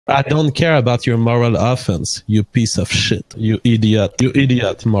I don't care about your moral offense, you piece of shit. You idiot,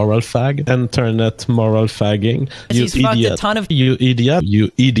 moral fag, internet moral fagging. You idiot,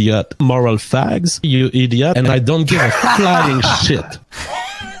 you idiot, moral fags, you idiot, and I don't give a flying shit.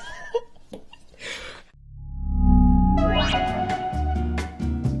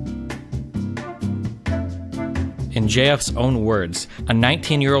 In JF's own words, a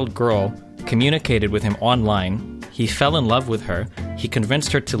 19-year-old girl communicated with him online. He fell in love with her. He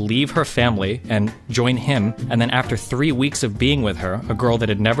convinced her to leave her family and join him. And then after 3 weeks of being with her, a girl that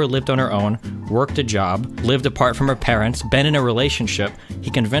had never lived on her own, worked a job, lived apart from her parents, been in a relationship, he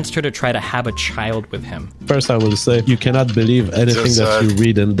convinced her to try to have a child with him. First, I will say, you cannot believe anything that you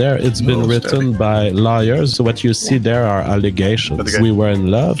read in there. It's been written by lawyers. So what you see there are allegations. We were in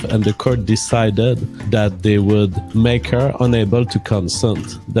love, and the court decided that they would make her unable to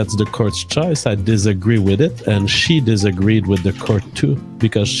consent. That's the court's choice. I disagree with it, and she disagreed with the court too,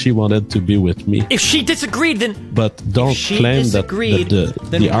 because she wanted to be with me. If she disagreed, then... But don't claim that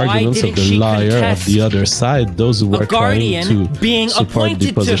the arguments of the lawyer of the other side, those who were trying to support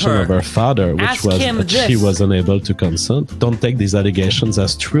the position of her father, which was that she was unable to consent. Don't take these allegations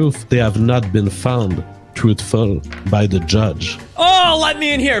as truth. They have not been found truthful by the judge. Oh, let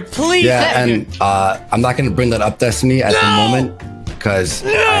me in here, please. Yeah, and I'm not going to bring that up, Destiny, at the moment, because I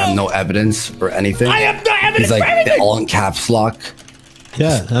have no evidence or anything. I have no evidence. He's like all in caps lock.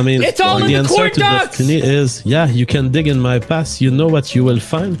 Yeah, I mean, it's all the in the answer court to Destiny is, yeah, you can dig in my past. You know what you will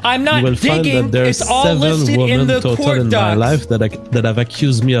find. I'm not You will find digging. that there's It's all 7 women total in my docs. life that have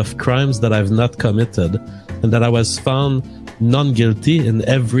accused me of crimes that I've not committed, and that I was found non-guilty in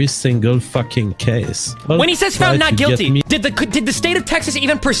every single fucking case. When he says found not guilty, did the state of Texas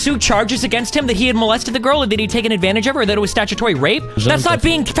even pursue charges against him that he had molested the girl, or that he'd taken advantage of her, or that it was statutory rape? That's not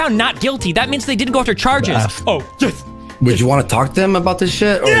being found not guilty. That means they didn't go after charges. Oh, yes. Would you want to talk to him about this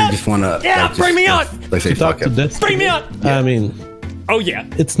shit, or you just want to? Yeah, bring me on. Like say fuck him. Bring me on. I mean, oh yeah,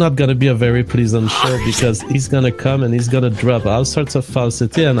 it's not gonna be a very pleasant show, because he's gonna come and he's gonna drop all sorts of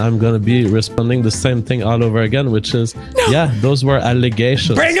falsity, and I'm gonna be responding the same thing all over again, which is, yeah, those were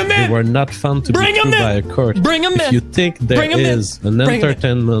allegations. Bring him in. They were not found to be true by a court. Bring him in. If you think there is an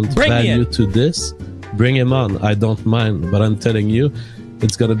entertainment value to this, bring him on. I don't mind, but I'm telling you,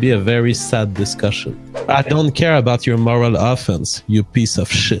 it's going to be a very sad discussion. I don't care about your moral offense, you piece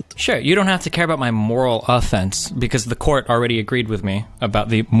of shit. Sure, you don't have to care about my moral offense, because the court already agreed with me about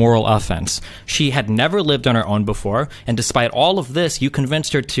the moral offense. She had never lived on her own before, and despite all of this, you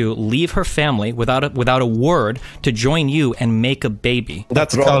convinced her to leave her family without a word to join you and make a baby.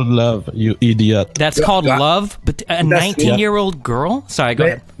 That's called love, you idiot. That's called love? But a 19-year-old girl? Sorry, go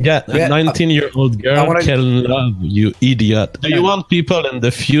ahead. Yeah, a 19-year-old girl can love, you idiot. Do you want people in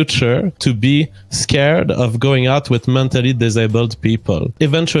the future to be scared of going out with mentally disabled people?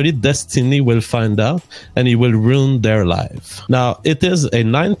 Eventually, Destiny will find out, and he will ruin their life. Now, it is a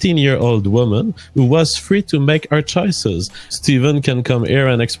 19-year-old woman who was free to make her choices. Steven can come here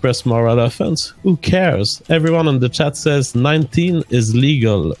and express moral offense. Who cares? Everyone on the chat says 19 is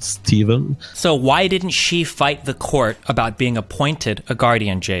legal, Steven. So why didn't she fight the court about being appointed a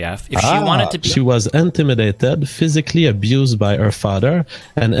guardian, JF? If she wanted to be... She was intimidated, physically abused by her father,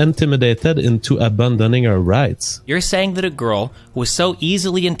 and intimidated into abandoning her rights. You're saying that a girl was so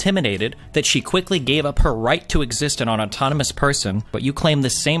easily intimidated that she quickly gave up her right to exist in an autonomous person, but you claim the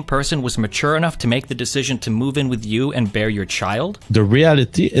same person was mature enough to make the decision to move in with you and bear your child? The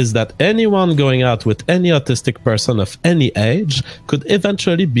reality is that anyone going out with any autistic person of any age could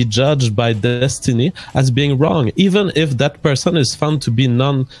eventually be judged by Destiny as being wrong, even if that person is found to be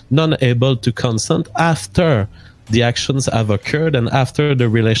non-able to consent after the actions have occurred and after the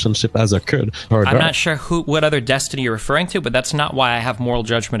relationship has occurred. I'm not sure what other Destiny you're referring to, but that's not why I have moral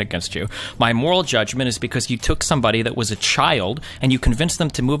judgment against you. My moral judgment is because you took somebody that was a child and you convinced them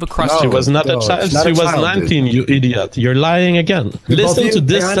to move across. She was not a child. She was 19, you idiot. You're lying again. Listen to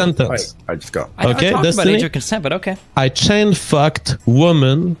this sentence. All right, just go. Okay, Destiny? About age of consent, but okay. I chain fucked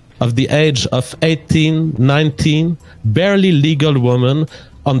woman of the age of 18, 19, barely legal woman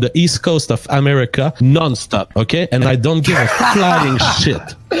on the East Coast of America, non-stop, okay? And I don't give a flying shit.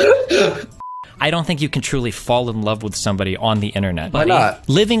 I don't think you can truly fall in love with somebody on the internet. Why not?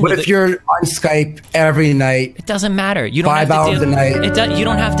 Living what with if you're on Skype every night? It doesn't matter. You don't 5 have to hours a night. You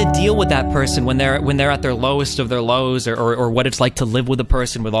don't have to deal with that person when they're at their lowest of their lows, or what it's like to live with a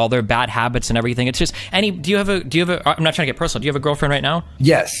person with all their bad habits and everything. It's just do you have a I'm not trying to get personal. Do you have a girlfriend right now?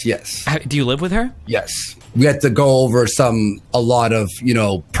 Yes. Do you live with her? Yes. We had to go over a lot of,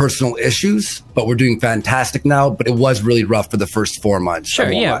 personal issues, but we're doing fantastic now. But it was really rough for the first 4 months.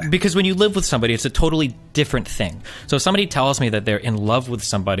 Sure, yeah, because when you live with somebody somebody, it's a totally different thing. So if somebody tells me that they're in love with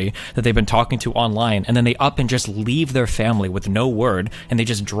somebody that they've been talking to online, and then they up and just leave their family with no word, and they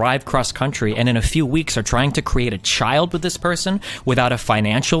just drive cross country, and in a few weeks are trying to create a child with this person without a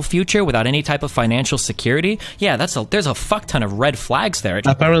financial future, without any type of financial security, yeah, there's a fuck ton of red flags there.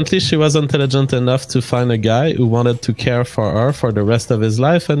 Apparently, she was intelligent enough to find a guy who wanted to care for her for the rest of his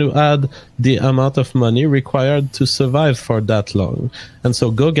life and who had the amount of money required to survive for that long. And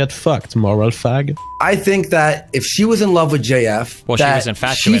so go get fucked, moral fag. I think that if she was in love with JF, well, she was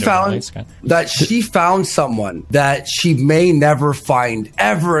infatuated with him, that she found someone that she may never find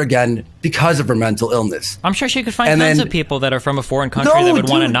ever again because of her mental illness. I'm sure she could find tons of people that are from a foreign country that would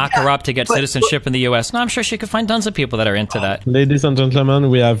want to knock her up to get citizenship in the US. No, I'm sure she could find tons of people that are into that. Ladies and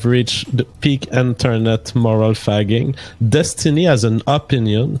gentlemen, we have reached the peak internet moral fagging. Destiny has an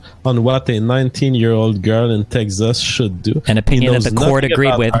opinion on what a 19-year-old girl in Texas should do. An opinion that the court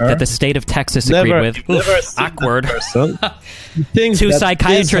agreed with, that the state of Texas agreed with. Oof, awkward. Two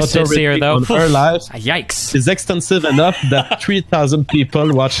psychiatrists here, though. Her life Yikes. is extensive enough that 3,000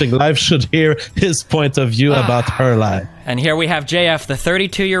 people watching live should hear his point of view about her life. And here we have JF, the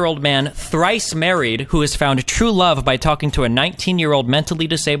 32-year-old man, thrice married, who has found true love by talking to a 19-year-old mentally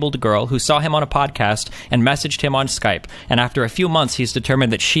disabled girl who saw him on a podcast and messaged him on Skype. And after a few months, he's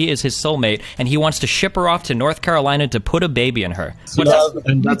determined that she is his soulmate, and he wants to ship her off to North Carolina to put a baby in her.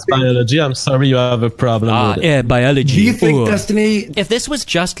 And that's biology. I'm sorry you have a problem with it. Yeah, biology. Do you think, Destiny... If this was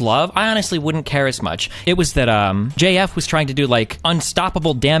just love, I honestly wouldn't care as much. It was that JF was trying to do, like,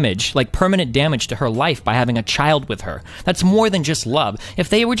 unstoppable damage, like permanent damage to her life by having a child with her. That's more than just love. If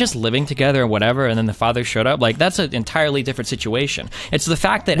they were just living together or whatever, and then the father showed up, like, that's an entirely different situation. It's the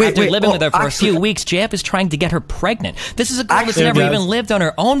fact that after living with her for a few weeks, JF is trying to get her pregnant. This is a girl that's never even lived on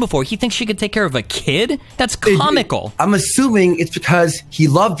her own before. He thinks she could take care of a kid? That's comical. I'm assuming it's because he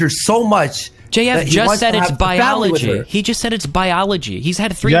loved her so much. JF just said it's biology. He just said it's biology. He's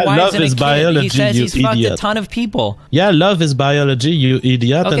had 3 wives and a kid. Biology, he says he's fucked a ton of people. Yeah, love is biology, you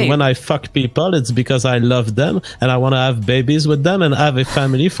idiot. Okay. And when I fuck people, it's because I love them and I want to have babies with them and have a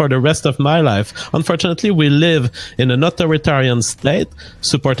family for the rest of my life. Unfortunately, we live in an authoritarian state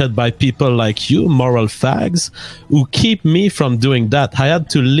supported by people like you, moral fags, who keep me from doing that. I had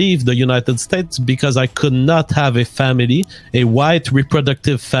to leave the United States because I could not have a family, a white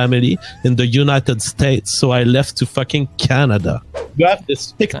reproductive family in the United States, so I left to fucking Canada. You have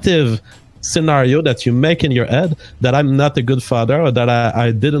this fictive scenario that you make in your head that I'm not a good father or that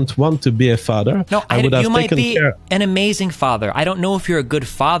I didn't want to be a father. No, you might be an amazing father. I don't know if you're a good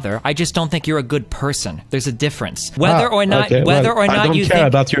father. I just don't think you're a good person. There's a difference. Whether or not you don't care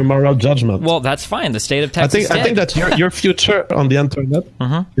about your moral judgment. Well, that's fine. The state of Texas. I think that your future on the internet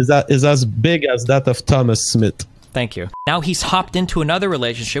is as big as that of Thomas Smith. Thank you. Now he's hopped into another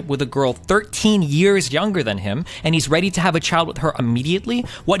relationship with a girl 13 years younger than him, and he's ready to have a child with her immediately.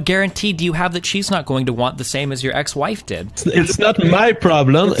 What guarantee do you have that she's not going to want the same as your ex-wife did? It's not my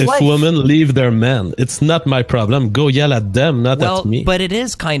problem if women leave their men. It's not my problem. Go yell at them, not at me. But it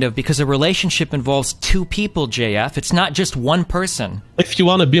is kind of, because a relationship involves 2 people, JF. It's not just one person. If you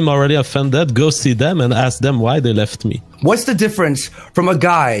want to be morally offended, go see them and ask them why they left me. What's the difference from a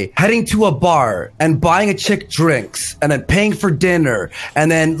guy heading to a bar and buying a chick drinks and then paying for dinner and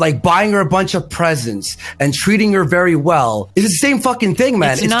then like buying her a bunch of presents and treating her very well? It's the same fucking thing,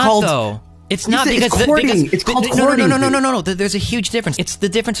 man. It's not called, though. It's not because it's called courting. No. There's a huge difference. It's the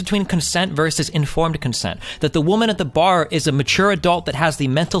difference between consent versus informed consent. That the woman at the bar is a mature adult that has the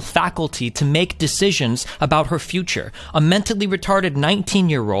mental faculty to make decisions about her future. A mentally retarded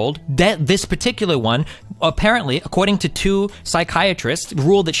 19-year-old, this particular one, apparently, according to 2 psychiatrists,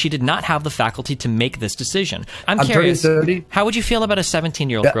 ruled that she did not have the faculty to make this decision. I'm curious, 30. How would you feel about a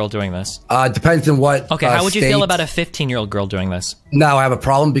 17-year-old girl doing this? Depends on what. Okay, how would you feel about a 15-year-old girl doing this? Now I have a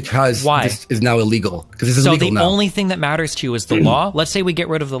problem because why? This is now illegal. Because this is so illegal now. So the only thing that matters to you is the law? Let's say we get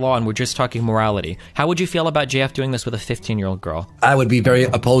rid of the law and we're just talking morality. How would you feel about JF doing this with a 15-year-old girl? I would be very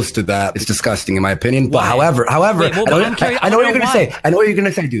opposed to that. It's disgusting in my opinion. But however, I know what you're going to say. I know what you're going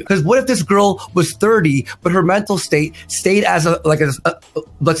to say, dude. Because what if this girl was 30, but her mental state stayed as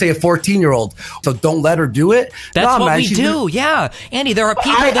let's say a 14-year-old? So don't let her do it? That's what we do. Yeah. Andy, there are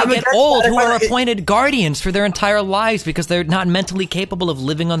people that get old who are appointed guardians for their entire lives because they're not mentally capable of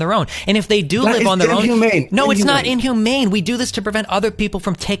living on their own. And if they do live on their own, no, it's not inhumane. We do this to prevent other people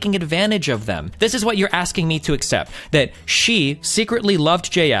from taking advantage of them. This is what you're asking me to accept, that she secretly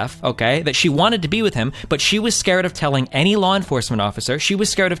loved JF, okay, that she wanted to be with him, but she was scared of telling any law enforcement officer. She was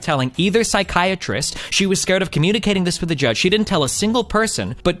scared of telling either psychiatrist. She was scared of communicating this with the judge. She didn't tell a single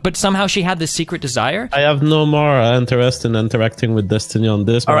person, but somehow she had this secret desire. I have no more interest in interacting with Destiny on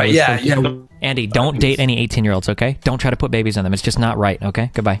this. All right, yeah. Andy, don't date any 18-year-olds, okay? Don't try to put babies on them. It's just not right, okay?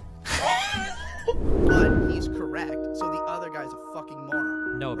 Goodbye. But he's correct, so the other guy's a fucking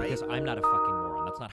moron. No, because I'm not a fucking